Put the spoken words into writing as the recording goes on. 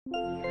All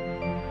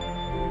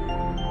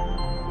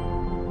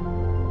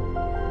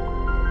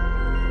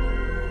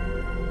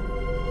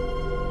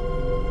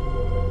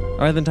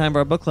right, then time for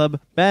our book club.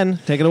 Ben,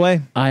 take it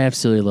away. I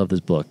absolutely love this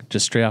book.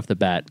 Just straight off the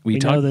bat, We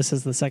know this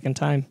is the second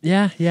time.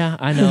 Yeah,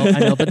 I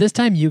know. But this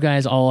time, you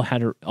guys all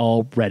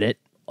read it.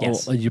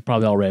 Yes. You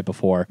probably all read it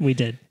before. We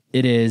did.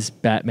 It is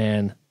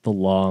Batman: The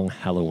Long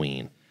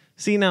Halloween.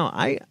 See, now,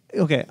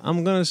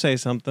 I'm going to say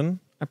something.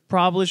 I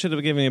probably should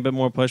have given you a bit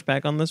more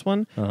pushback on this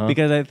one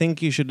because I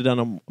think you should have done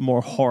a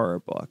more horror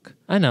book.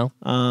 I know.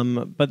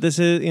 But this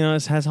is,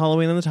 it has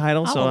Halloween in the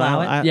title, I'll so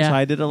allow it. so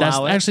I did allow That's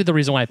it. actually the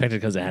reason why I picked it,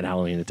 because it had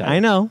Halloween in the title. I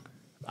know.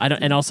 I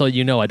don't, and also,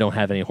 I don't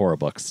have any horror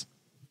books.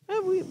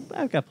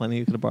 I've got plenty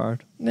you could have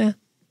borrowed. Nah.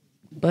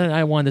 But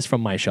I won this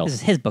from my shelf. This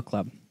is his book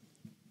club.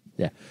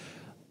 Yeah.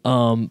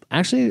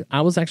 Actually,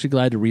 I was actually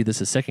glad to read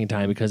this a second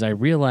time because I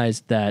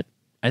realized that,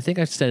 I think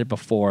I said it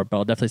before, but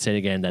I'll definitely say it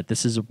again, that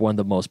this is one of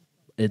the most,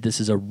 I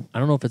don't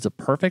know if it's a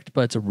perfect,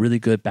 but it's a really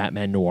good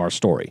Batman noir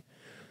story.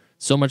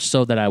 So much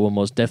so that I will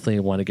most definitely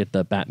want to get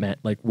the Batman,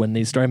 like when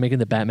they started making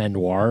the Batman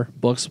noir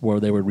books where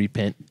they would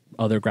reprint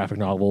other graphic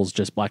novels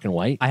just black and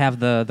white. I have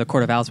the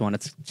Court of Owls one.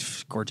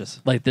 It's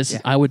gorgeous. Like this,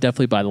 I would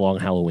definitely buy The Long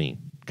Halloween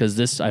because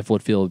this I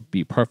would feel would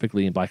be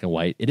perfectly in black and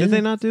white. Did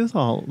they not do the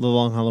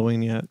Long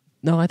Halloween yet?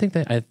 No, I think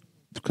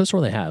because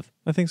they have.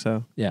 I think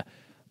so. Yeah.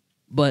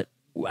 But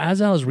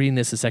as I was reading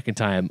this a second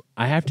time,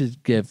 I have to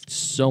give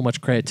so much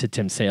credit to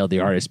Tim Sale, the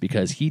artist,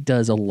 because he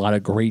does a lot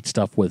of great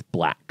stuff with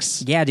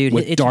blacks. Yeah, dude.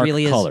 With It dark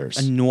really colors.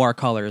 is a noir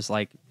colors.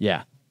 Like,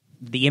 Yeah.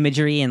 the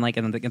imagery and like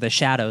in the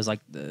shadows, like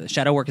the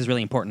shadow work is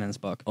really important in this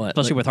book,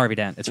 especially with Harvey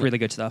Dent. It's really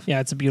good stuff. Yeah,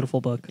 it's a beautiful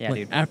book. Yeah,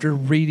 dude. After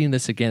reading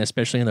this again,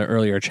 especially in the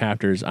earlier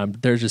chapters,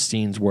 there's just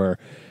scenes where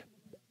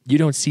you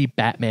don't see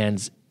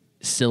Batman's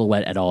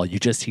silhouette at all. You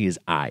just see his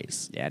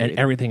eyes. Yeah, and dude.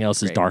 everything else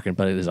is Great. darkened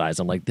but his eyes.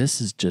 I'm like,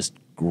 this is just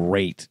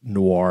great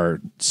noir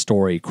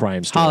story,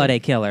 crime story. Holiday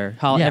killer.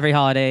 Yeah. Every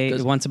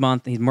holiday, once a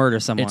month, he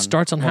murders someone. It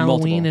starts on or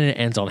Halloween multiple. and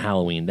it ends on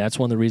Halloween. That's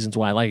one of the reasons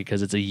why I like it,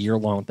 because it's a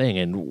year-long thing.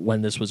 And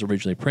when this was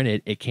originally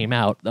printed, it came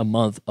out a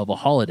month of a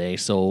holiday.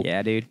 So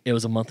Yeah, dude. it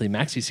was a monthly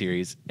maxi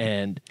series.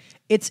 And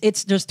It's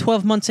there's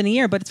 12 months in a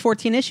year, but it's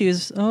 14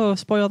 issues. Oh,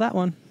 spoil that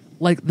one.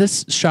 like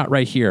this shot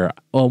right here,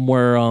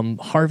 where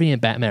Harvey and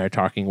Batman are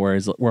talking, where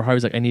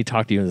Harvey's like, I need to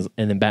talk to you.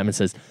 And then Batman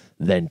says,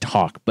 then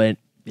talk. But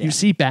you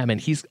see Batman,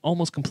 he's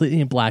almost completely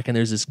in black, and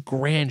there's this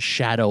grand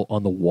shadow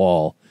on the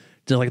wall.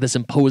 Just like this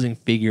imposing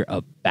figure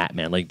of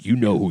Batman. Like, you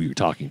know who you're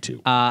talking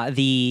to.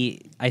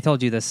 I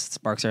told you this,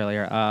 Sparks,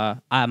 earlier.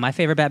 My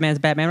favorite Batman is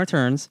Batman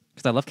Returns,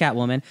 because I love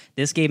Catwoman.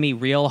 This gave me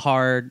real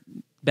hard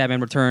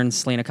Batman Returns,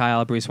 Selena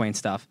Kyle, Bruce Wayne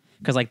stuff.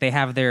 Because like they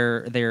have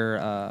their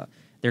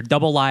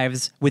double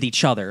lives with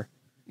each other.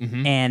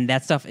 Mm-hmm. And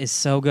that stuff is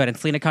so good. And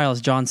Selena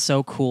Kyle's John's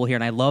so cool here.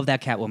 And I love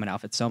that Catwoman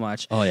outfit so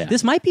much. Oh, yeah.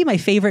 This might be my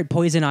favorite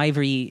Poison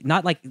Ivy,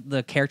 not like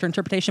the character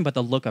interpretation, but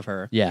the look of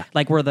her. Yeah.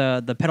 Like where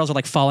the petals are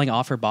like falling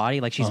off her body,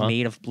 like she's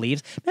made of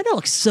leaves. Man, that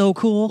looks so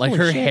cool. Like Holy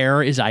her shit.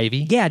 hair is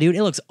ivy. Yeah, dude,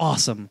 it looks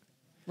awesome.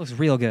 Looks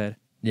real good.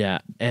 Yeah.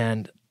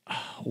 And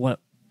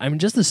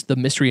just the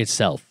mystery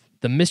itself.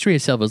 The mystery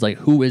itself is like,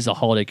 who is the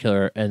holiday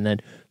killer? And then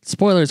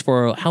spoilers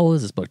for, how old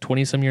is this book?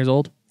 20-some years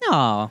old?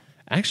 No.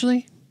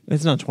 Actually?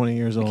 It's not 20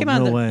 years old. It came out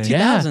no in the way.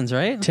 2000s,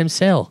 right? Tim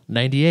Sale,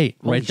 98.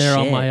 Holy right there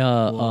on shit.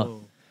 my...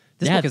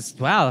 This book is,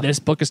 wow. This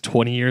book is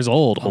 20 years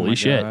old. Oh my Holy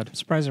shit. God. I'm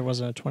surprised there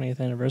wasn't a 20th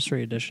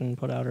anniversary edition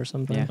put out or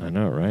something. Yeah. I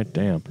know, right?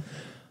 Damn.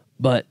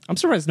 But I'm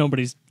surprised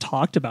nobody's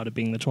talked about it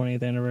being the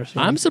 20th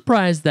anniversary. I'm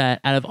surprised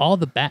that out of all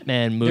the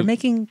Batman movies... They're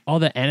making... all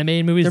the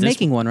animated movies... They're this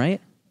making one,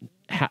 right?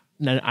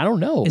 No, I don't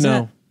know. Isn't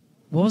No. that-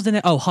 what was the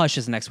next? Oh, Hush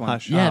is the next one.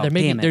 Hush. Yeah, Oh,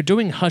 damn it. they're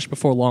doing Hush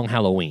before Long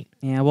Halloween.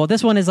 Yeah, well,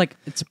 this one is like,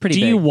 it's pretty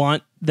Do big. you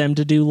want them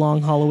to do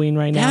Long Halloween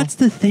right now? That's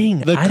the thing.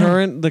 The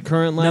current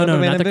lineup no, of not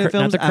the animated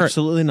films? not the current-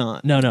 Absolutely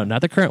not. No,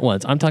 not the current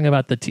ones. I'm talking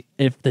about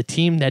if the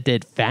team that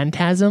did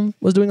Phantasm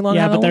was doing Long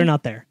yeah, Halloween. but they're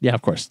not there. Yeah,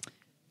 of course.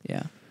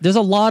 Yeah. There's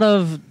a lot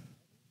of,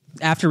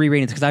 after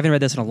rereading this, because I haven't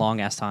read this in a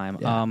long ass time,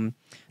 Yeah.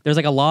 there's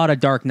like a lot of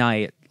Dark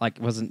Knight, a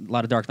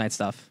lot of Dark Knight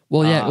stuff.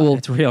 Well, yeah,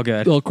 it's real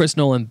good. Well, Chris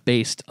Nolan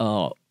based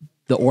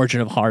the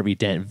origin of Harvey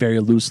Dent very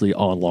loosely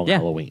on Long Yeah.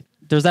 Halloween.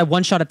 There's that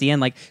one shot at the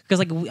end, like, because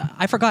like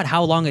I forgot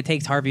how long it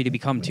takes Harvey to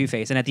become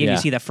Two-Face, and at the end Yeah.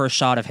 you see that first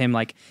shot of him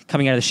like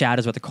coming out of the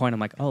shadows with the coin.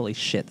 I'm like, holy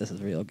shit, this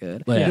is real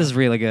good. Yeah. This is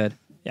really good.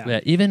 Yeah,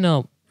 even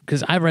though,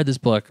 because I've read this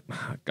book,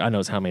 God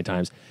knows how many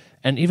times,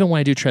 and even when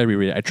I do try to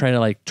reread it, I try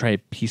to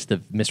piece the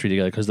mystery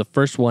together, because the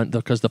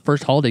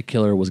first holiday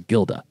killer was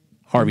Gilda,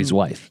 Harvey's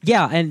wife.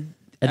 Yeah, and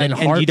then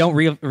you don't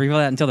reveal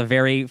that until the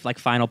very like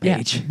final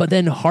page. But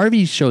then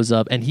Harvey shows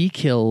up and he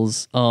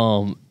kills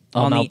on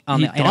the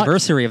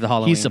anniversary of the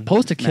Halloween. He's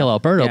supposed to kill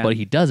Alberto, Yeah. but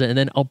he doesn't. And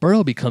then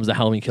Alberto becomes the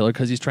Halloween killer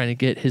because he's trying to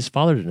get his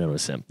father to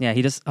notice him. Yeah,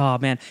 he just, oh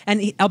man.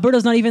 And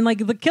Alberto's not even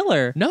like the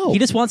killer. No. He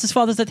just wants his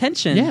father's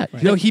attention. Yeah,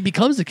 no, he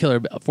becomes the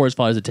killer for his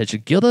father's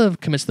attention. Gilda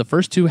commits the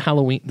first two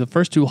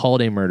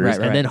holiday murders,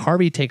 Right. and then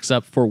Harvey takes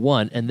up for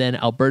one, and then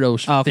Alberto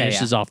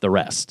finishes off the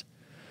rest.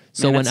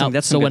 So Man,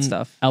 that's some good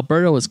stuff.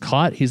 Alberto is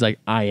caught, he's like,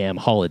 "I am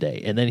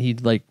Holiday," and then he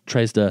like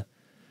tries to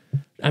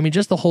I mean,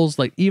 just the whole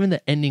like even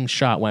the ending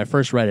shot when I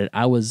first read it,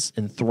 I was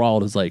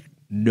enthralled. It was like,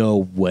 no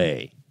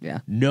way. Yeah.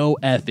 No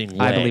effing way.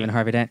 I believe in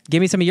Harvey Dent.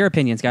 Give me some of your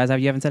opinions, guys.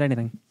 You haven't said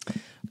anything.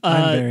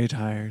 I'm very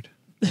tired.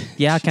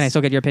 Yeah, can I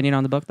still get your opinion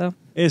on the book, though?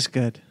 It's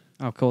good.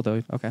 Oh, cool,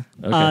 dude. Okay.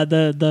 Okay.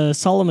 The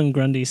Solomon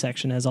Grundy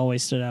section has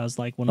always stood out as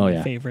like one of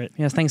my favorite.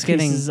 Yes,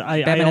 Thanksgiving. pieces. I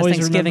Batman has always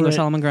Thanksgiving remember with it.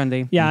 Solomon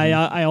Grundy. Yeah,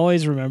 I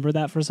always remember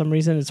that for some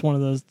reason. It's one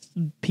of those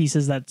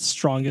pieces that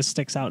strongest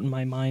sticks out in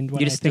my mind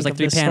when You I just think there's like of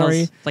 3 this panels,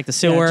 story. like the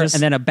sewer, just-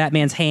 and then a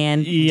Batman's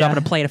hand dropping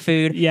a plate of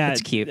food. Yeah,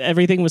 it's cute.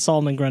 Everything with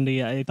Solomon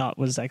Grundy I thought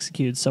was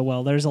executed so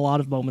well. There's a lot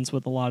of moments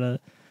with a lot of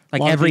Like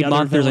lot of every the other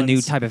month, there's a new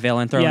villains. type of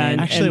villain thrown Yeah, in.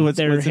 and- Actually, what's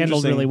they're handled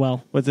interesting- really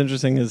well. What's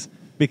interesting is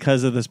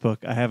because of this book,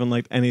 I haven't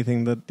liked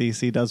anything that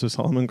DC does with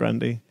Solomon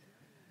Grundy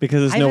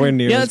because it's I nowhere haven't-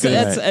 near Yeah, as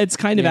good. it's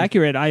kind of Yeah.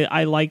 accurate.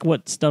 I like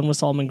what's done with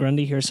Solomon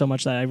Grundy here so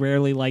much that I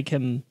rarely like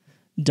him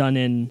done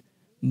in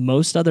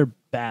most other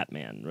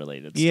Batman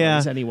related stories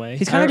Yeah. anyway.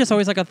 He's kind of just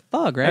always like a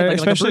thug, right? Like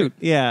a especially, brute.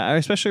 yeah. I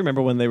especially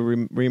remember when they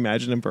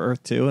reimagined him for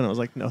Earth 2, and I was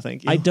like, no,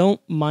 thank you. I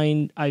don't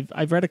mind.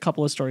 I've read a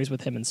couple of stories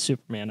with him and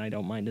Superman. I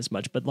don't mind as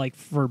much, but like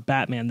for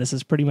Batman, this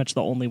is pretty much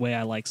the only way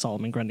I like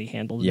Solomon Grundy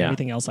handled. And Yeah.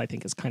 everything else I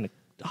think is kind of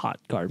hot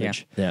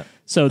garbage. Yeah.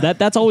 So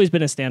that's always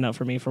been a standout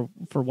for me for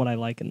what I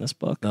like in this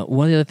book.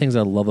 One of the other things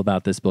I love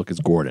about this book is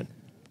Gordon,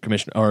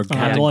 Commissioner or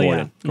Captain well, yeah.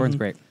 Gordon. Gordon's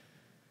great.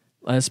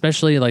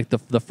 Especially like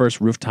the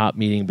first rooftop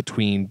meeting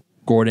between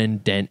Gordon,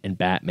 Dent, and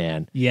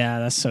Batman. Yeah,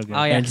 that's so good.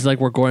 Oh, yeah. And it's like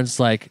where Gordon's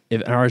like,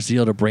 if in our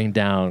zeal to bring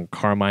down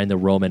Carmine the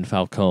Roman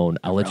Falcone,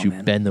 I'll let you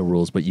Roman. bend the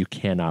rules, but you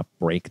cannot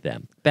break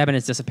them. Batman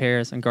just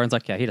disappears, and Gordon's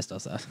like, yeah, he just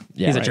does that.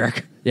 Yeah. He's a Right.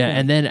 jerk. Yeah,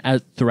 and then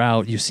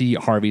throughout, you see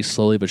Harvey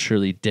slowly but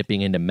surely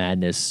dipping into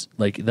madness.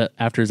 Like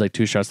after his like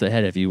 2 shots to the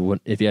head, if you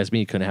ask me,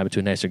 you couldn't have it to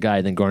a nicer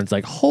guy. Then Gordon's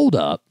like, hold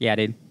up. Yeah,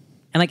 dude.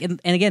 And like, and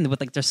again, with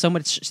like, there's so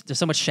much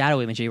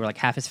shadow imagery where like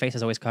half his face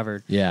is always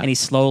covered. Yeah. and you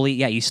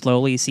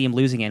slowly see him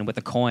losing it with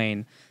a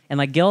coin. And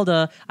like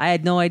Gilda, I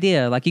had no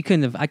idea. Like I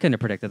couldn't have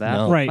predicted that.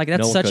 No. Right. Like that's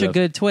No one such a could've.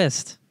 good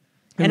twist.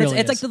 It And really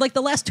it's is. like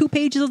the last 2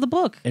 pages of the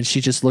book. And she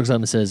just looks up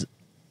and says,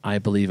 I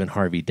believe in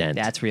Harvey Dent.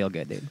 That's real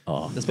good, dude.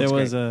 Oh. This There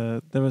book's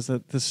was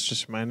great. this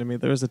just reminded me,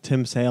 there was a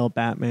Tim Sale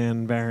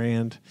Batman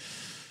variant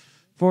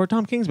for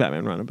Tom King's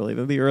Batman run, I believe,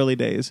 in the early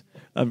days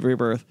of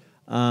Rebirth.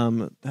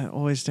 That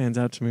always stands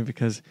out to me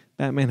because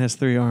Batman has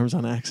 3 arms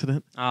on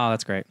accident. Oh,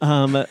 that's great.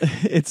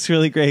 It's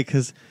really great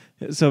because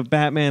so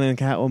Batman and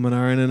Catwoman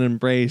are in an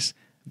embrace.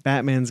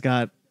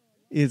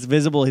 It's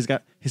visible. He's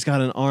got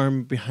an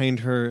arm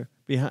behind her,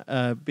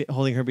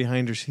 holding her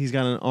behind her. He's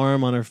got an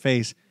arm on her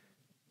face,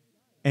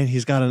 and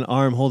he's got an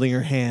arm holding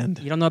her hand.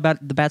 You don't know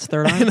about the Bat's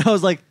third arm? And I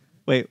was like,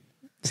 wait,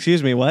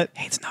 excuse me, what?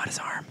 Hey, it's not his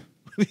arm.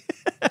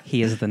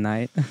 He is the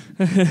knight.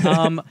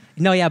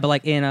 No, yeah, but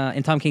like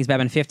in Tom King's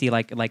Batman 50,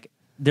 like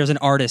there's an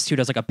artist who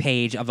does like a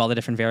page of all the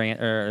different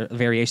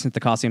variations of the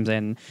costumes,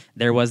 and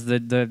there was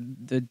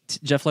the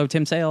Jeff Loeb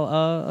Tim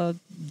Sale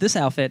this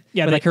outfit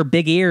with like her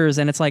big ears,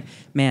 and it's like,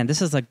 man,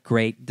 this is a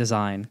great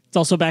design. It's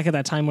also back at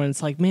that time when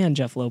it's like, man,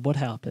 Jeff Loeb, what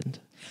happened?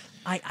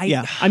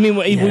 Yeah. I mean,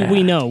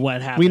 we know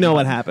what happened. We know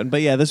what happened,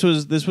 but yeah, this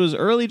was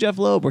early Jeff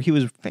Loeb where he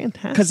was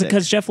fantastic.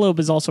 Because Jeff Loeb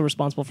is also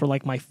responsible for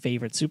like my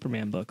favorite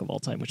Superman book of all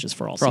time, which is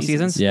For All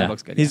Seasons. Yeah. That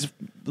looks good. He's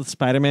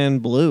Spider-Man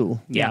Blue.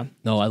 Yeah.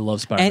 No, I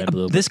love Spider-Man and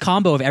Blue. this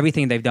combo of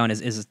everything they've done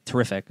is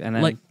terrific. And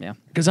then like, yeah,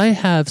 because I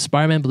have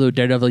Spider-Man Blue,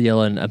 Daredevil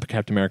Yellow, and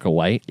Captain America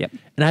White. Yep.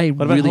 And I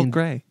What about really, Hulk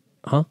Gray?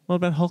 Huh? What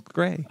about Hulk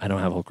Gray? I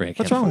don't have Hulk Gray. I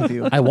What's can't- wrong with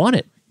you? I want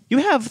it. You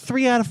have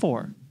 3 out of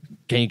 4.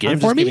 Can you get I'm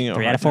it for just me? giving you a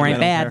 3 hard out of 4 time. ain't I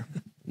don't bad.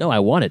 care. No, I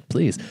want it,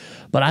 please.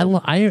 But I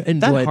That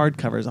enjoyed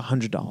hardcover is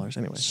 $100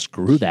 anyway.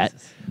 screw that.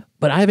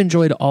 But I've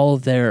enjoyed all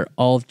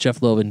of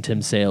Jeff Loeb and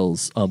Tim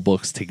Sale's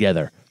books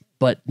together.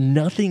 But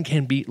nothing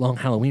can beat Long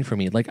Halloween for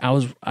me. Like when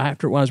I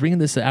was reading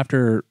this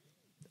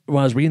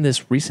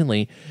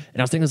recently,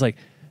 and I was thinking, it's like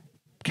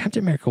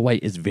Captain America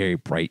White is very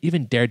bright.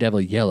 Even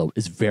Daredevil Yellow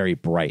is very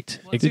bright.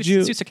 It Did suits-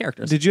 you suits the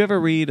characters. Did you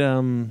ever read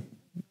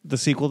the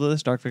sequel to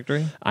this, Dark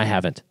Victory? I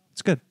haven't.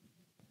 It's good.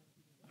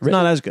 It's Really?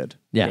 not as good,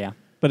 Yeah. Yeah.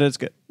 but it's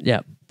good.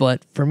 Yeah,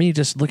 but for me,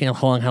 just looking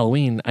at Long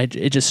Halloween,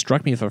 it just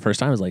struck me for the first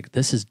time. I was like,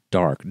 this is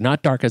dark.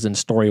 Not dark as in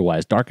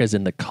story-wise. Dark as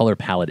in the color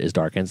palette is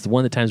dark. And it's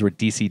one of the times where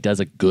DC does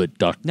a good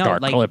dark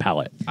like- color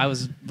palette. I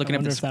was I looking at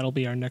wonder this. if that'll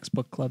be our next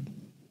book club,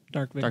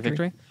 Dark Victory. Dark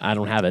Victory. I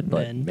don't have it,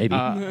 but Ben. maybe.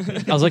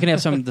 I was looking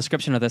at some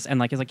description of this, and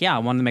like, it's like, yeah, I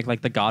wanted to make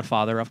like the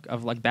Godfather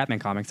of like Batman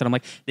comics, and I'm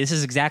like, this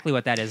is exactly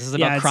what that is. This is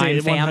about it's crime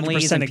 100%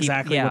 families and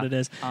exactly people, what it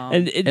is. Um,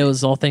 And it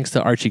was all thanks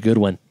to Archie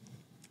Goodwin.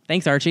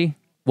 Thanks, Archie.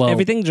 Well,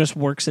 everything just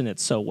works in it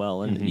so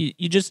well, and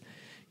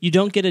you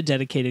don't get a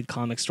dedicated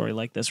comic story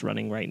like this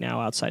running right now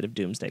outside of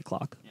Doomsday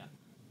Clock.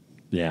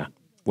 yeah.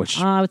 Which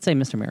I would say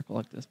Mr. Miracle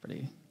like this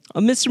pretty.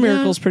 Mr.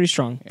 Miracle's pretty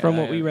strong from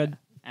what we Yeah. read.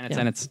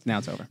 And it's now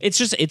it's over. It's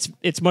just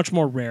it's much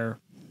more rare.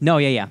 No,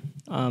 yeah.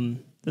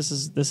 This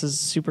is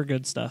super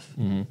good stuff.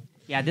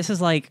 Yeah, this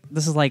is like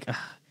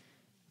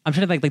I'm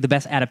trying to think like the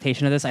best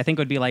adaptation of this. I think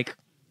would be like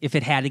if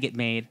it had to get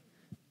made,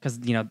 because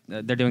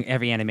they're doing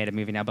every animated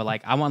movie now, but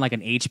like I want like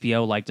an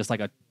HBO like just like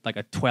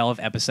a 12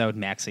 episode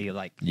maxi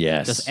like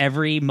Yes. just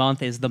every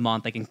month is the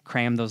month they can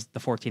cram the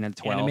 14 and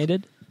 12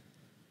 Animated.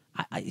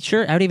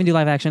 Sure, I would even do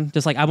live action.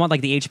 Just like I want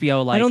like the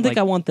HBO like I don't think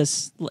like, I want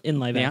this in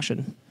live Yeah.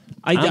 action.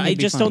 think I it'd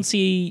be just fun. don't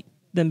see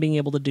them being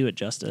able to do it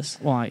justice.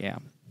 Well, yeah,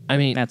 I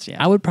mean, That's-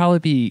 yeah. I would probably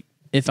be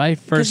if I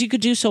Because first. you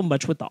could do so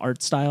much with the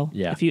art style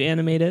Yeah. if you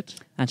animate it.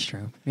 that's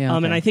true. Yeah,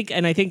 And okay.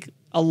 I think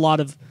a lot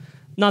of,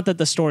 not that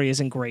the story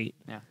isn't great,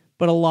 Yeah.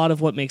 but a lot of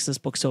what makes this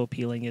book so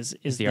appealing is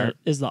the art.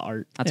 the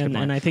art. That's a good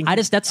point. And I think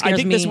that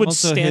scares this me. would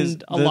Also,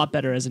 stand a the- lot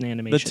better as an The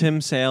animation. Tim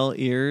Sale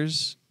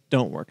ears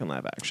don't work in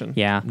live action.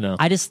 Yeah, No.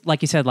 I just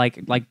like you said, like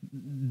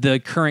the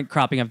current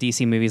cropping of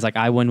DC movies. Like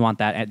I wouldn't want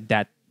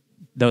that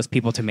those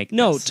people to make.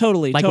 No, this.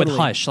 totally, Like totally. with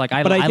Hush, like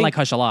I But I think- like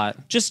Hush a lot.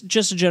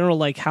 just a general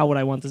like how would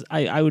I want this?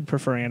 I would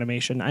prefer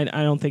animation. I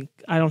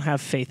don't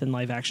have faith in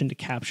live action to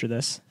capture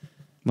this.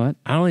 What?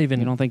 I don't even.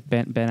 You don't think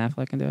Ben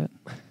Affleck can do it?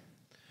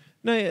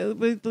 No, yeah,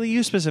 but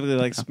you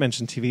specifically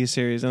mentioned TV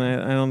series, and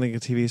I don't think a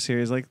TV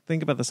series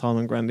think about the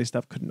Solomon Grundy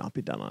stuff could not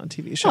be done on a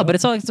TV show. Oh, but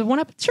it's a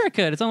one. Sure, it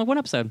could. It's only one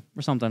episode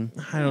or something.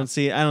 I don't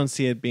see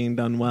it being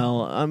done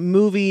well. A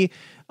movie,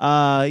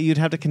 you'd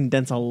have to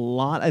condense a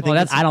lot. I think Well,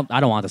 that's it's, I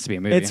don't want this to be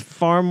a movie. it's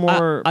far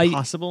more I-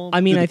 possible.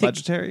 I mean, due to I think-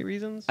 budgetary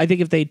reasons. I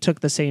think if they took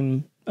the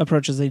same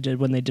approach as they did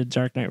when they did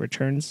Dark Knight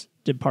Returns,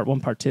 did part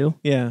 1, part 2.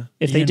 Yeah,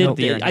 If they You did, know-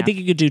 Year and a I half. think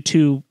you could do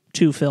two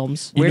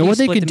films, You Where know do what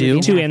they split could the movie do?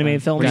 in two half, animated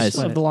then? films Guys,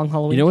 of the Long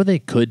Halloween. You know what they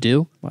could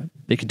do? What?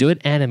 They could do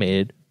it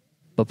animated,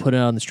 but put it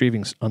on the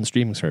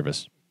streaming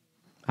service.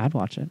 I'd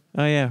watch it.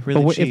 oh yeah,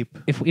 really But cheap.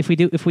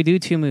 if we do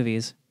two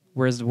movies,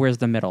 where's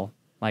the middle?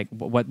 Like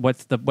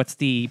what's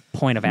the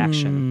point of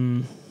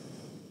action?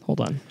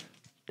 Hold on.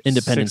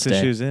 Independence 6 Day.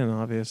 issues in,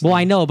 obviously. Well,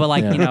 I know, but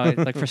like Yeah.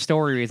 like for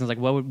story reasons, like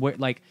what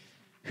like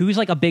who's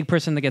like a big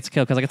person that gets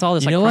killed? Because like it's all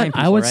this You like know crime what?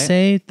 people, I would right?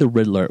 say the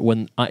Riddler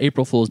when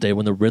April Fool's Day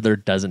when the Riddler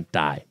doesn't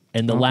die,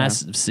 and the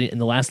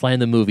last line of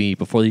the movie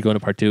before you go into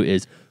part 2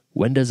 is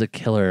when does a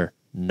killer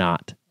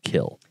not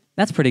kill?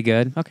 That's pretty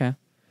good. Okay.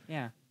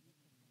 Yeah.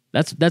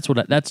 That's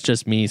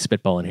just me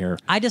spitballing here.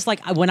 I just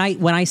like when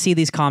I see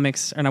these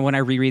comics and when I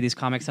reread these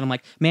comics and I'm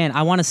like, man,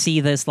 I want to see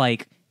this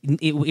like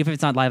if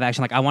it's not live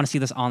action, like I want to see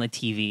this on the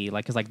TV,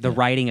 like because like the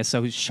writing is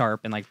so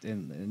sharp and like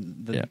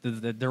and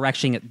the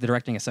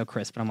directing is so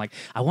crisp. And I'm like,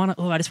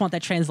 I just want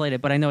that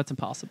translated, but I know it's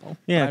impossible.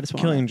 But yeah, I just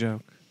want Killing it.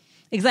 Joke.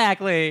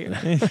 Exactly.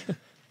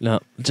 No,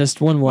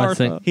 just one more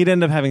thing. He'd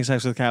end up having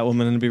sex with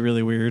Catwoman, and it'd be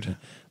really weird.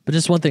 But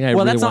just one thing I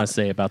Well, really that's want not- to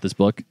say about this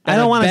book. I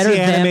don't want to Better see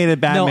them-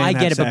 animated Batman. No, I have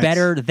get it, but sex.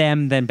 better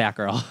them than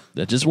Batgirl.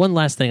 Just one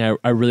last thing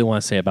I really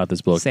want to say about this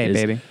book Say it, is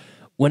baby.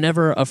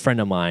 whenever a friend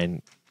of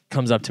mine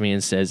comes up to me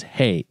and says,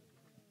 "Hey,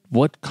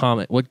 what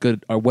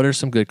are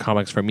some good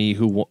comics for me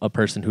a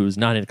person who's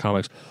not into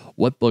comics,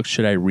 what books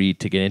should I read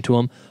to get into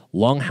them?"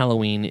 Long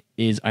Halloween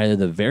is either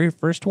the very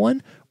first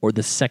one or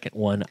the second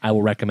one. I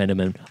will recommend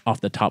them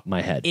off the top of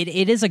my head.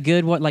 It is a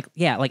good one. Like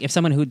if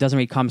someone who doesn't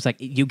read comics, like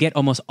you get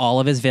almost all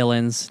of his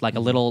villains, like a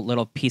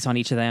little piece on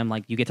each of them.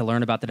 Like you get to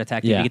learn about the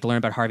detective, Yeah. you get to learn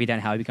about Harvey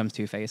Dent, how he becomes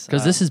Two-Face.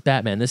 Because this is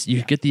Batman.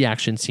 You get the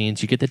action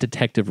scenes, you get the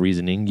detective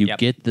reasoning, you Yep.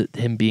 get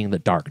him being the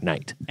Dark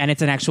Knight. and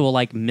it's an actual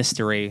like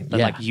mystery that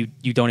Yeah. like you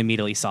don't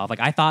immediately solve. Like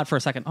I thought for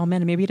a second, oh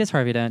man, maybe it is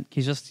Harvey Dent.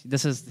 He's just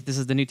this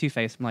is the new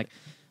Two-Face. I'm like,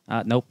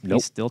 nope,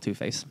 he's still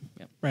Two-Face.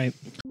 Yep. Right.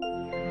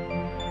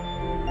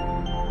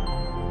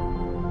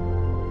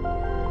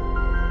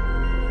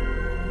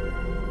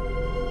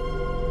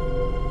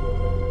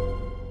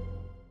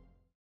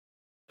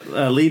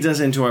 Leads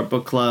us into our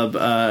book club,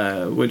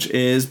 which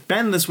is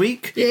Ben this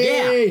week.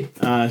 Yay!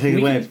 Take it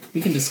away. We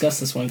can discuss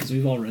this one because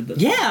we've all read this.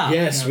 Yeah.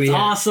 Yes, we it's have,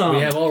 awesome.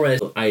 We have all read.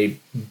 I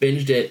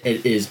binged it.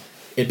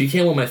 It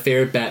became one of my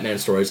favorite Batman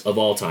stories of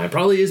all time.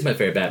 Probably is my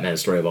favorite Batman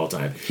story of all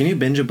time. Can you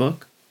binge a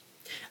book?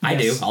 I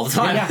do all the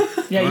time.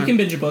 Yeah, you can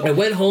binge a book. I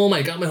went home.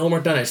 I got my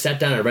homework done. I sat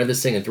down. I read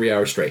this thing in 3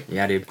 hours straight.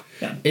 Yeah, dude.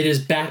 It is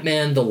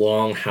Batman: The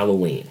Long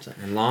Halloween.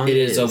 And long It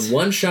is a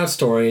one-shot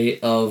story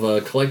of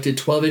a collected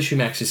 12-issue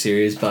maxi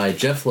series by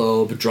Jeff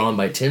Loeb, drawn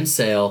by Tim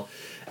Sale,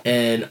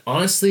 and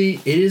honestly,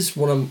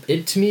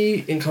 it to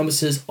me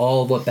encompasses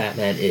all of what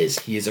Batman is.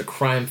 He is a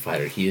crime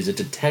fighter. He is a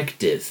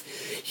detective.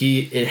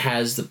 It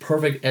has the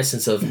perfect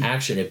essence of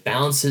action. It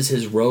balances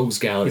his rogues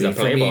gallery He's a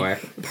for me playboy.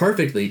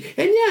 perfectly.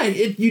 And yeah,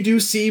 you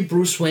do see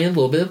Bruce Wayne a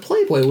little bit of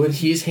playboy when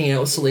he's hanging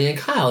out with Selena and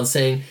Kyle and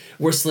saying,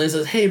 where Selena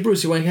says, "Hey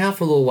Bruce, you want to hang out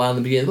for a little while in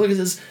the beginning?" Look, he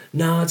says,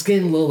 "No, it's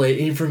getting a little late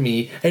even for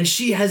me." And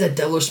she has a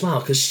devilish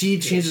smile because she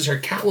changes her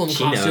Catwoman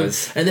She costume,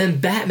 knows. and then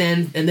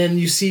Batman, and then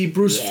you see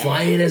Bruce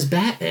flying as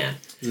Batman.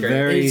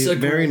 Very, It's a-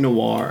 very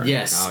noir.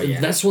 Yes, Oh,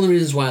 yeah. that's one of the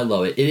reasons why I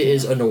love it. It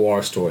is a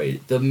noir story.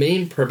 The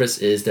main purpose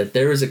is that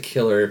there is a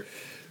killer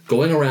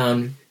going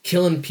around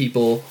killing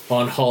people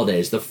on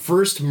holidays. The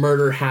first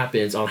murder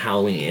happens on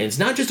Halloween, and it's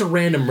not just a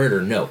random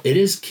murder. No, it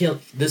is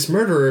this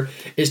murderer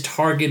is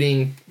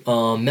targeting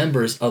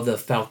members of the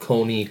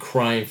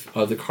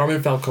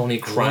Carmine Falcone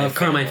crime. Love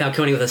Carmine family.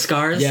 Falcone with the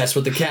scars. Yes,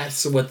 with the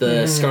cats, with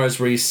the scars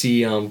where you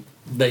see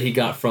that he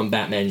got from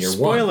Batman Year One.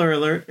 Spoiler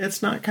alert,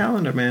 it's not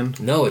Calendar Man.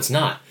 No, it's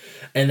not.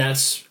 And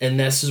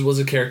this was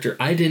a character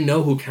I didn't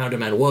know who Calendar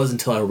Man was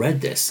until I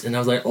read this, and I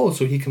was like, oh,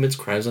 so he commits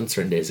crimes on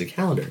certain days of the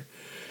calendar.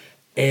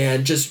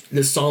 And just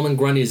the Solomon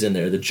Grundy's in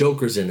there, the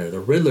Joker's in there, the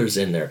Riddler's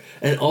in there,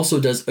 and it also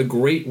does a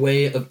great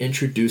way of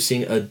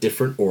introducing a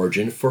different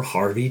origin for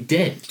Harvey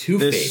Dent,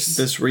 Two-Face.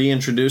 This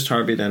reintroduced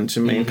Harvey Dent to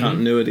main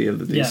continuity of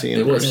the DC Yeah, It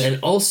universe. was, and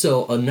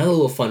also another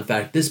little fun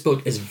fact: this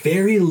book was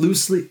very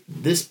loosely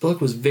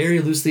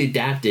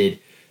adapted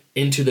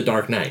into The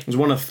Dark Knight. It was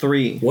one of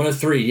 3. One of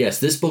 3, yes.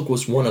 This book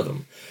was one of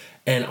them.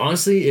 And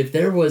honestly, if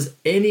there was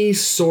any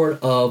sort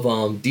of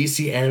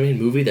DC animated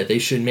movie that they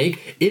should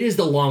make, it is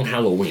The Long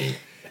Halloween.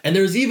 And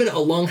there's even a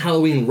Long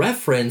Halloween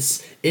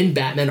reference in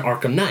Batman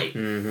Arkham Knight.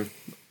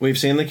 We've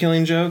seen The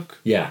Killing Joke.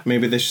 Yeah.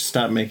 Maybe they should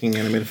stop making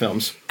animated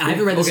films. I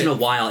haven't read this Okay. in a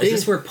while. Is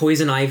this where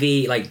Poison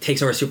Ivy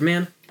takes over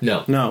Superman?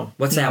 No. No.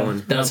 What's that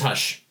one? That's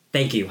Hush.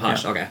 Thank you.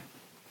 Hush. Yeah. Okay.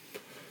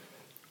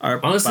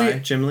 Art Honestly- by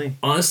Jim Lee.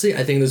 Honestly,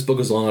 I think this book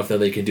is long enough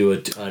that they could do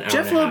it an hour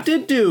Jeff and a Loeb half.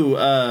 did do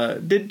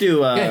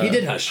Yeah, he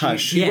did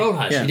Hush. He Yeah. wrote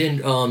Hush. Yeah. He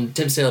didn't.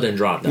 Tim Sale didn't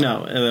drop that.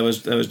 No, that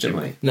was Jim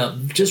Lee. Now,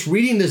 just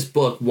reading this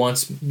book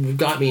once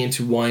got me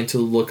into wanting to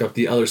look up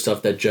the other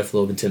stuff that Jeff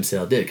Loeb and Tim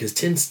Sale did, because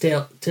Tim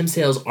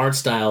Sale's art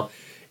style,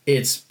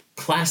 it's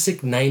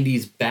classic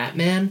 '90s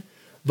Batman,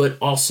 but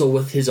also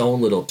with his own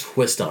little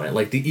twist on it.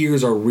 Like the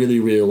ears are really,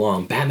 really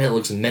long. Batman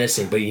looks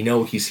menacing, but you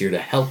know he's here to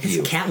help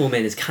you.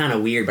 Catwoman is kind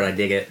of weird, but I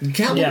dig it.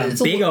 Catwoman, Yeah.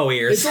 it's Big ol'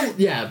 ears.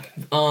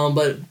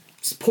 But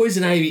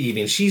Poison Ivy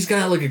even, she's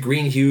got like a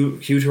green hue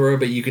to her,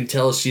 but you can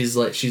tell she's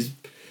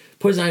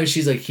Poison Ivy,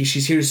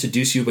 she's here to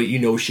seduce you, but you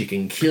know she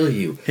can kill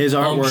you. His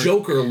artwork-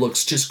 Joker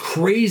looks just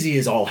crazy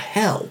as all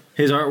hell.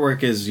 His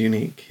artwork is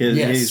unique.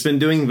 Yes. He's been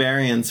doing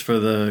variants for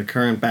the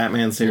current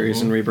Batman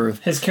series and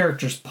Rebirth. His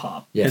characters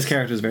pop. Yes. His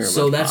character's very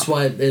So much that's pop.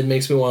 why it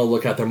makes me want to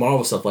look at their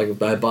Marvel stuff. Like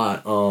I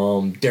bought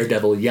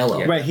Daredevil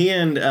Yellow. Right, he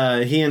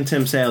and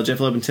Tim Sale, Jeff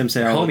Loeb and Tim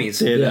Sale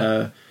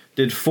Homies.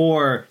 did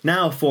 4,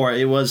 now 4,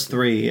 it was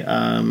 3,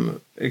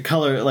 a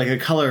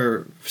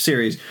color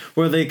series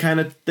where they kind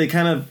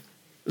of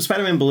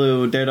Spider-Man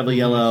Blue, Daredevil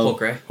Yellow, Hulk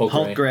Gray.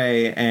 Hulk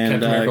Gray,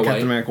 and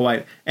Captain America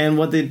White. And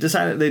what they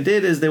decided they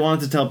did is they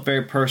wanted to tell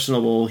very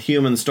personable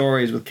human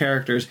stories with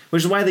characters,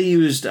 which is why they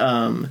used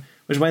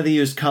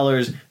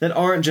colors that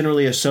aren't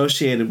generally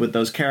associated with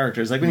those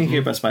characters. Like when you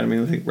hear about Spider-Man,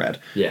 you think red.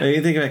 Yeah.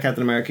 You think about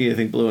Captain America, you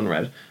think blue and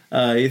red.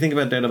 You think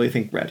about Daredevil, you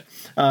think red.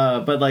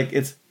 But like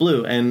it's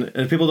blue, and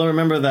people don't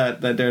remember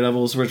that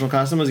Daredevil's original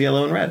costume was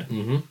yellow and red.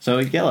 Mm-hmm. So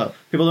yellow.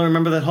 People don't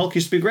remember that Hulk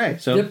used to be gray.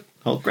 So Yep.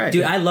 Hulk gray.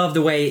 Dude, I love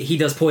the way he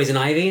does Poison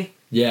Ivy.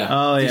 Yeah.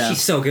 Oh Dude, yeah.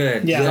 she's so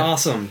good. Yeah. She's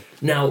awesome.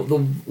 Now,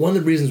 one of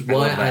the reasons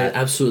why love I that.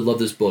 absolutely love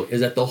this book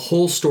is that the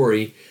whole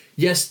story,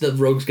 yes, the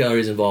Rogues Gallery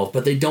is involved,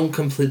 but they don't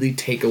completely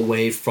take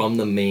away from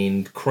the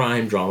main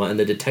crime drama and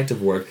the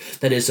detective work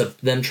that is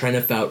of them trying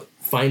to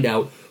find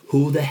out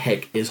who the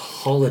heck is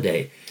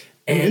Holiday.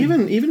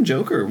 And even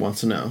Joker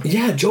wants to know.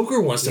 yeah, Joker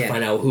wants to Yeah.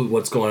 find out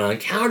what's going on.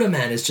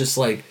 Counterman is just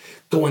like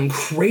going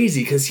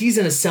crazy because he's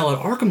in a cell at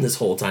Arkham this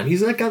whole time.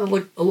 He's like got a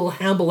little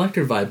Hannibal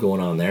Lecter vibe going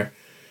on there.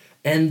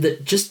 And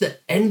just the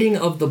ending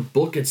of the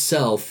book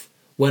itself,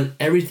 when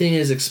everything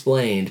is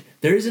explained,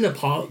 there isn't a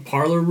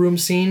parlor room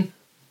scene,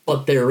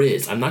 but there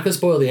is. I'm not going to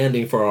spoil the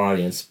ending for our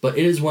audience, but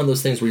it is one of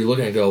those things where you look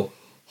at it and go,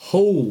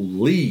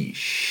 holy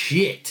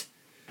shit.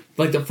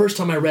 Like the first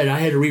time I read it, I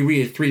had to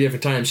reread it 3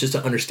 different times just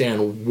to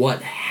understand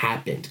what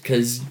happened.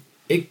 Because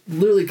it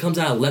literally comes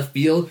out of left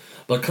field,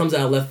 but comes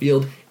out of left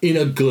field in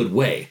a good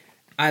way.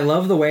 I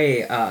love the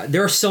way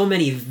there are so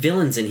many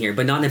villains in here,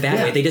 but not in a bad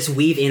Yeah. way. They just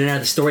weave in and out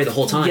of the story the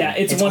whole time. Yeah,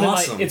 it's one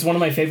awesome. of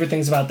my favorite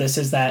things about this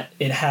is that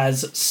it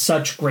has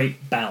such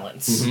great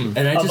balance And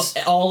I of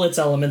just... all its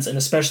elements and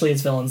especially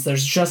its villains.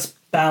 There's just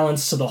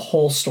balance to the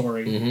whole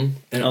story.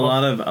 And A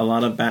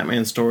lot of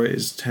Batman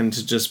stories tend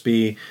to just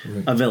be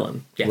a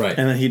villain. Yeah. Right.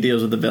 And then he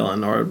deals with the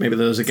villain, or maybe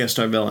there's a guest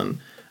star villain.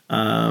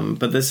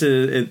 But this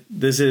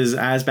is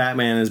as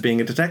Batman as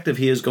being a detective,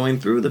 he is going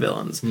through the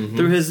villains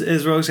through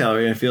his rogues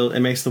gallery. I feel it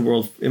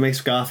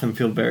makes Gotham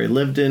feel very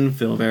lived in,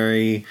 feel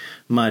very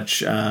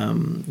much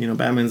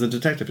Batman's a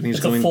detective and he's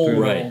It's a going full through.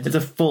 world. It's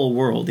a full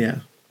world, yeah.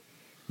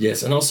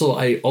 Yes, and also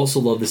I also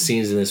love the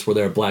scenes in this where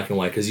they're black and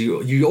white because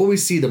you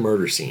always see the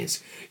murder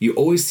scenes. You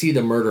always see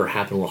the murder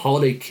happen when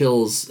Holiday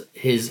kills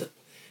his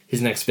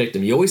next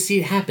victim. You always see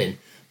it happen,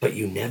 but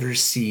you never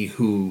see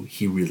who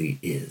he really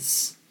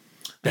is.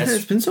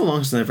 It's been so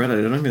long since I've read it.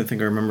 I don't even think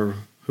I remember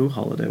who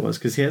Holiday was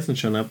because he hasn't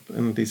shown up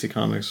in DC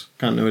Comics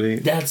continuity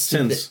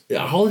since.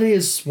 Holiday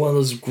is one of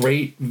those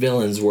great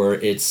villains where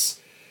it's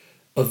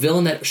a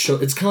villain that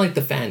it's kind of like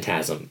the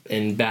Phantasm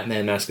in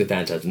Batman: Mask of the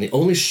Phantasm. They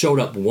only showed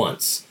up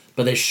once,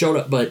 but they showed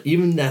up. But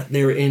even that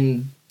they're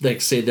in,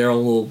 like, say, their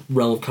own little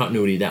realm of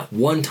continuity. That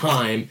one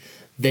time,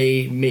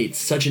 they made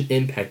such an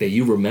impact that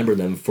you remember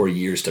them for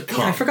years to come.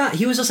 Yeah, I forgot.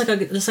 He was just like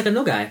a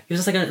no guy. He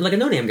was just like a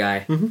no name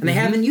guy, and they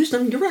haven't used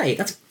him. You're right.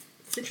 That's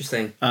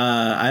interesting.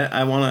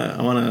 I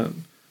wanna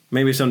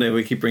maybe someday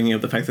we keep bringing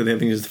up the fact that they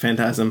haven't used the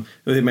Phantasm.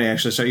 They may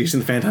actually start using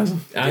the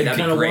Phantasm. I that'd be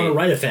kind of want great. to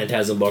write a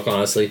Phantasm book,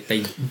 honestly.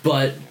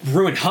 But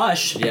Ruined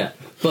Hush. yeah,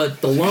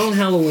 but the Long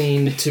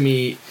Halloween to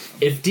me,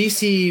 if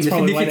DC,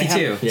 Probably why they 52.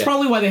 haven't- Yeah. It's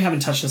probably why they haven't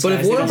touched this. but guys.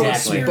 if They Warner don't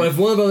Brothers, want to but smear. if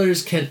Warner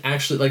Brothers can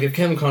actually, like, if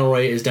Kevin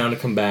Conroy is down to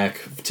come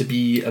back to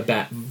be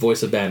a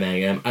voice of Batman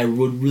again, I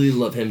would really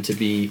love him to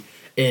be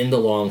in the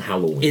Long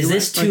Halloween. Is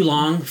this too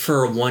long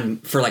for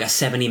like a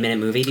 70-minute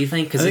movie? Do you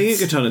think? I Because think you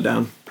could tone it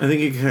down. I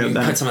think you could cut it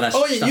down. cut some of that.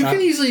 Oh yeah, stuff you out.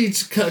 can easily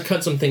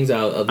cut some things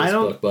out of this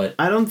book, but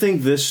I don't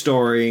think this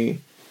story.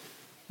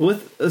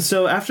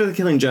 So after the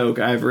Killing Joke,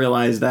 I've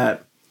realized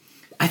that.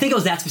 I think it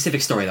was that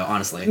specific story, though.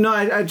 Honestly, No,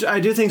 I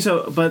do think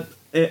so, but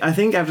I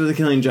think after the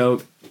Killing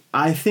Joke,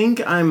 I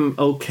think I'm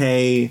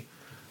okay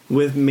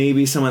with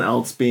maybe someone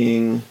else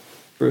being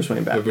Bruce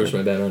Wayne Batman. Bruce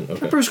Wayne Batman.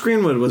 Okay. Bruce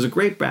Greenwood was a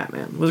great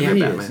Batman. Was a Yeah, great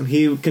he Batman.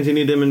 He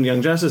continued him in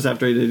Young Justice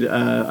after he did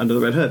Under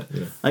the Red Hood.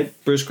 Yeah.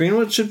 Like Bruce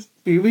Greenwood should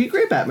be a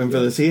great Batman for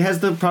this. He has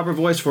the proper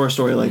voice for a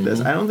story like this.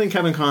 I don't think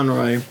Kevin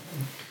Conroy.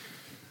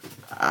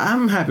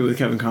 I'm happy with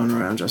Kevin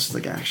Conroy on Justice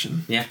League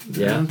Action. yeah.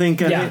 Yeah. I don't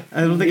think. I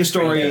don't think a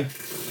story. great,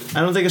 I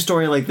don't think a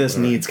story like this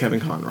needs Kevin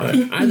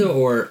Conroy. Either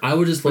or, I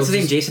would just love What's his to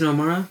name? Jason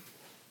O'Mara.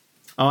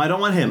 Oh, I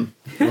don't want him.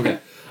 Okay.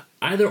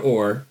 Either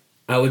or,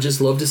 I would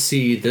just love to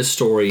see this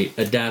story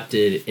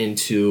adapted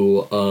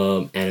into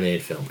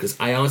animated film because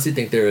I honestly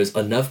think there is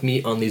enough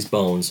meat on these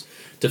bones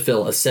to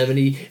fill a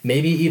 70,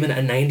 maybe even a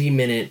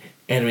 90-minute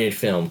animated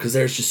film because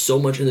there's just so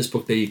much in this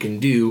book that you can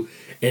do,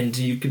 and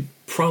you could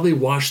probably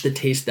wash the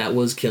taste that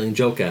was Killing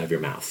Joke out of your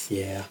mouth.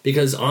 Yeah.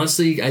 Because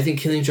honestly, I think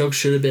Killing Joke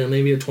should have been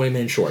maybe a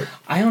 20-minute short.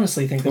 I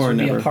honestly think this Or would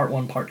be never. a part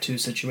 1, part 2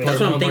 situation. That's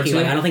what I'm thinking.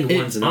 Like, I don't think It-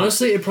 one's enough.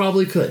 honestly, it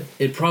probably could.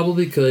 It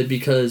probably could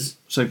because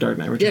It's like Dark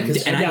Knight yeah, Returns.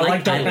 'cause and Yeah, I like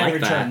like Dark that. Knight I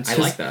like that. Returns. I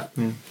like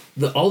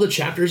that. all the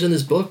chapters in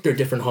this book, they're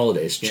different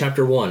holidays.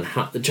 Chapter 1,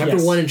 chapter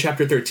Yes. 1 and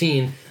chapter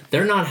 13,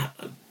 they're not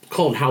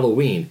called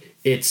Halloween.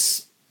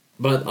 It's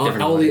but all Different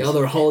the holidays.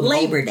 other holidays,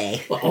 Labor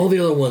Day. all the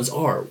other ones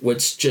are.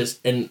 Which just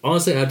and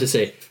honestly, I have to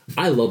say,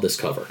 I love this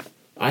cover.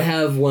 I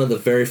have one of the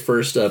very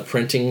first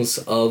printings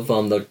of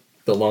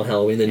the Long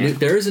Halloween.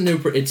 There is a new.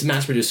 It's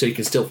mass produced, so you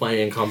can still find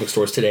it in comic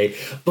stores today.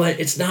 But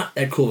it's not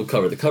that cool of a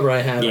cover. The cover I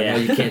have, I Yeah. know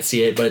you can't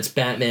see it, but it's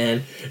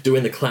Batman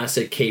doing the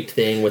classic caped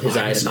thing with his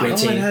eyes Oh, it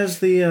squinting. has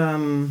the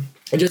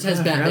It just has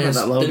I forgot Batman. about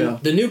that logo.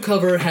 The new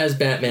cover has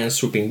Batman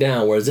swooping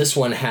down, whereas this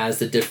one has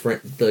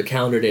the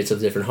calendar dates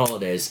of different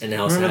holidays, and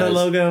now it Remember has that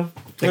logo?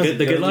 The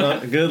good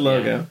logo? Good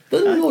logo.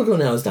 The new logo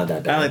now is not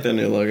that bad. I like the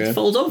new logo.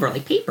 Folds over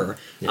like paper.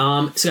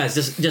 So guys,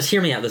 just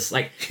hear me out. This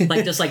like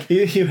just like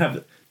You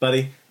have,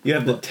 buddy. You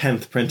have the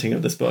 10th printing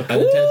of this book. The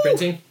 10th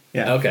printing.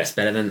 Yeah. Okay. it's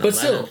better than. But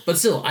 11.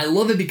 still, I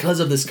love it because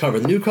of this cover.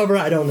 The new cover,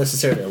 I don't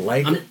necessarily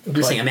like. I'm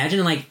just saying. Imagine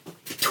in like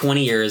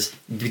 20 years,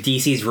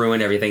 DC's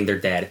ruined everything. They're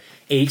dead.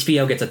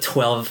 HBO gets a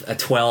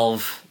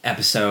 12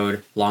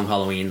 episode long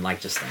Halloween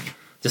just thing.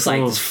 Just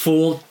like Oof.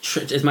 full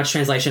as much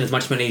translation, as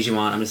much money as you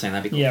want. I'm just saying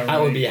that'd be cool. Yeah, right. I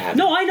would be happy.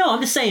 No, I know.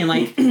 I'm just saying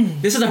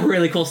this is a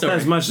really cool story.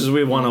 As much as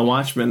we want a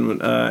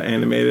Watchmen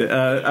animated,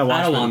 a Watchmen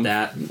I don't want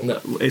that. No.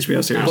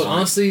 HBO series. But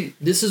honestly,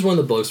 this is one of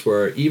the books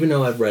where even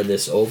though I've read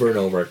this over and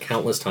over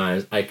countless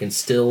times, I can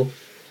still,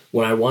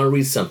 when I want to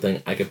read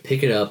something, I could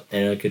pick it up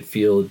and I could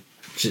feel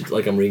just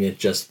like I'm reading it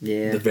just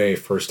Yeah. the very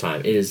first time.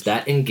 It is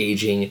that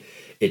engaging.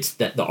 It's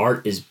that the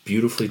art is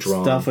beautifully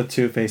drawn. Stuff with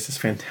Two-Face is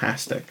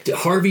fantastic.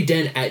 Harvey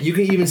Dent, you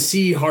can even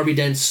see Harvey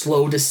Dent's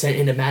slow descent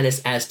into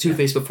madness as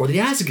Two-Face before the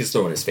acid gets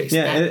thrown in his face.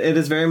 Yeah, That- it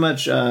is very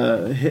much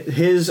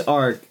his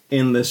arc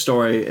in this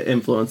story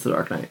influenced The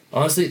Dark Knight.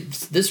 honestly,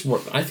 this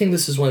work. I think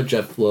this is one of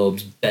Jeff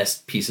Loeb's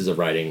best pieces of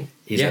writing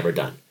he's Yeah. ever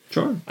done.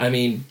 Sure. I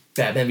mean,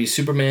 Batman v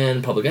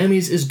Superman, Public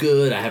Enemies is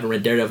good. I haven't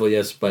read Daredevil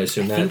yet, but I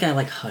assume I that. think I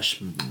like Hush.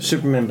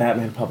 Superman,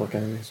 Batman, Public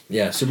Enemies.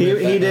 Yeah, He, Superman,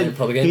 he Batman, did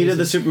Public he Enemies did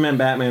the is- Superman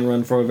Batman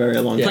run for a very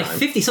long Yeah. time. Like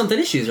 50 something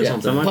issues or yeah,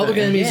 something. like Public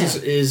that, Enemies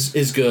yeah.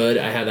 is good.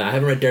 I have that. I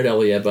haven't read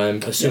Daredevil yet, but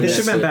I'm assuming The that's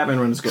Superman good. Batman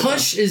run is good.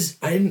 Hush is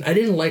I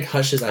didn't like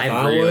Hush as I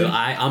thought I would.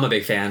 I'm a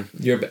big fan.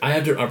 I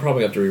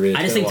probably have to reread it.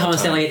 I It's just been think a long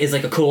Thomas time. Elliott is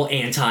like a cool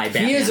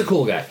anti-Batman. He is a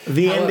cool guy.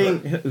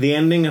 The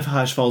ending of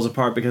Hush falls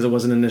apart because it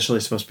wasn't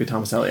initially supposed to be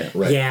Thomas Elliott.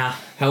 Right. Yeah.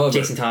 However,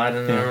 Jason Todd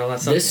and all that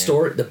stuff. this Yeah.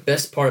 story, the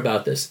best part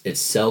about this, it's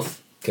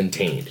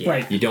self-contained.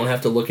 Right. You don't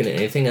have to look into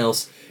anything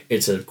else.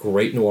 It's a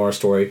great noir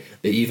story.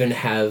 They even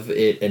have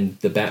it in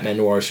the Batman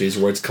noir series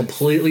where it's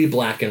completely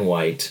black and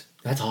white.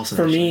 That's awesome.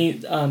 For actually.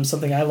 me,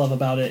 something I love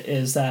about it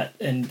is that,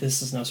 and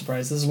this is no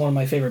surprise, this is one of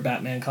my favorite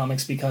Batman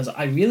comics because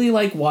I really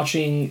like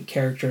watching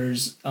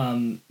characters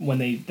when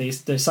they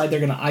decide they're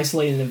going to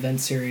isolate an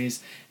event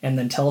series and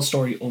then tell a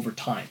story over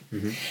time.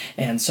 Mm-hmm.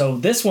 And so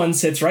this one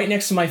sits right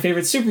next to my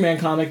favorite Superman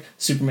comic,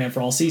 Superman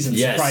for All Seasons.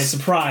 Yes. Surprise,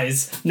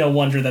 surprise. No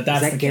wonder that's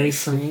Is the that Gary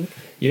case. Frank?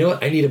 You know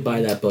what? I need to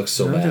buy that book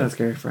so I don't think bad. that's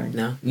Gary Frank.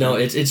 No. No,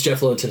 it's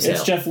Jeff Loeb, Tim Sale.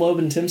 It's Jeff Loeb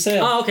and Tim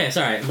Sale. Oh, okay.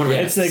 Sorry. What am I-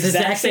 It's the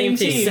exact same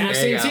team. Exact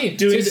There you same go. team.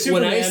 Doing So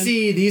when I Superman.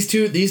 see these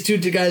two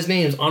guys'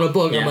 names on a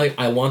book, I'm Yeah. like,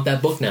 I want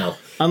that book now.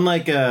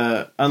 Unlike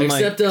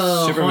Except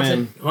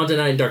Superman. Haunted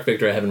Night and Dark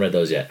Victor, I haven't read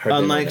those yet. Heard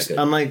they weren't that good.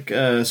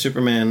 Unlike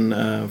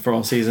Superman for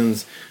All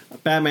Seasons,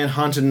 Batman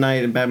Haunted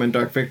Night and Batman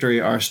Dark Victory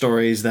are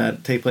stories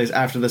that take place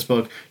after this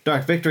book.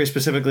 Dark Victory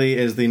specifically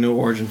is the new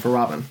origin for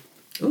Robin.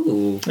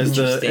 Ooh, Is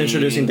the interesting.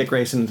 introducing Dick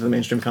Grayson into the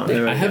mainstream comic.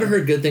 I haven't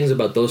heard good things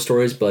about those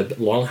stories, but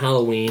Long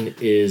Halloween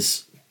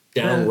is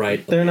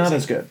downright. They're not amazing.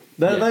 as good.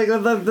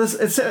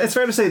 It's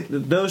fair to say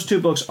that those two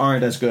books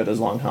aren't as good as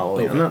Long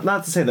Halloween. Okay.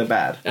 Not to say they're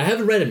bad. I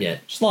haven't read them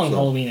yet. Just Long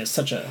Halloween is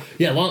such a.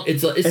 Yeah,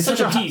 it's such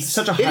a piece.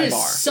 Such a it high is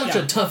bar. such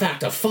Yeah. a tough act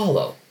to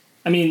follow.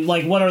 I mean,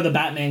 like, what are the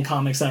Batman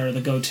comics that are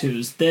the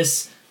go-tos?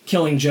 This,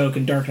 Killing Joke,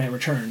 and Dark Knight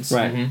Returns.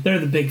 Right. Mm-hmm. They're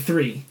the big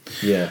three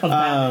Yeah. of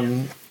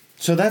Batman.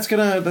 So that's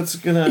gonna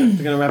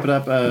wrap it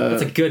up.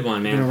 That's a good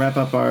one, Gonna man. wrap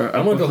up our I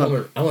want to book go club.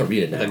 home. I want to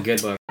read it now. That's a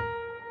good book.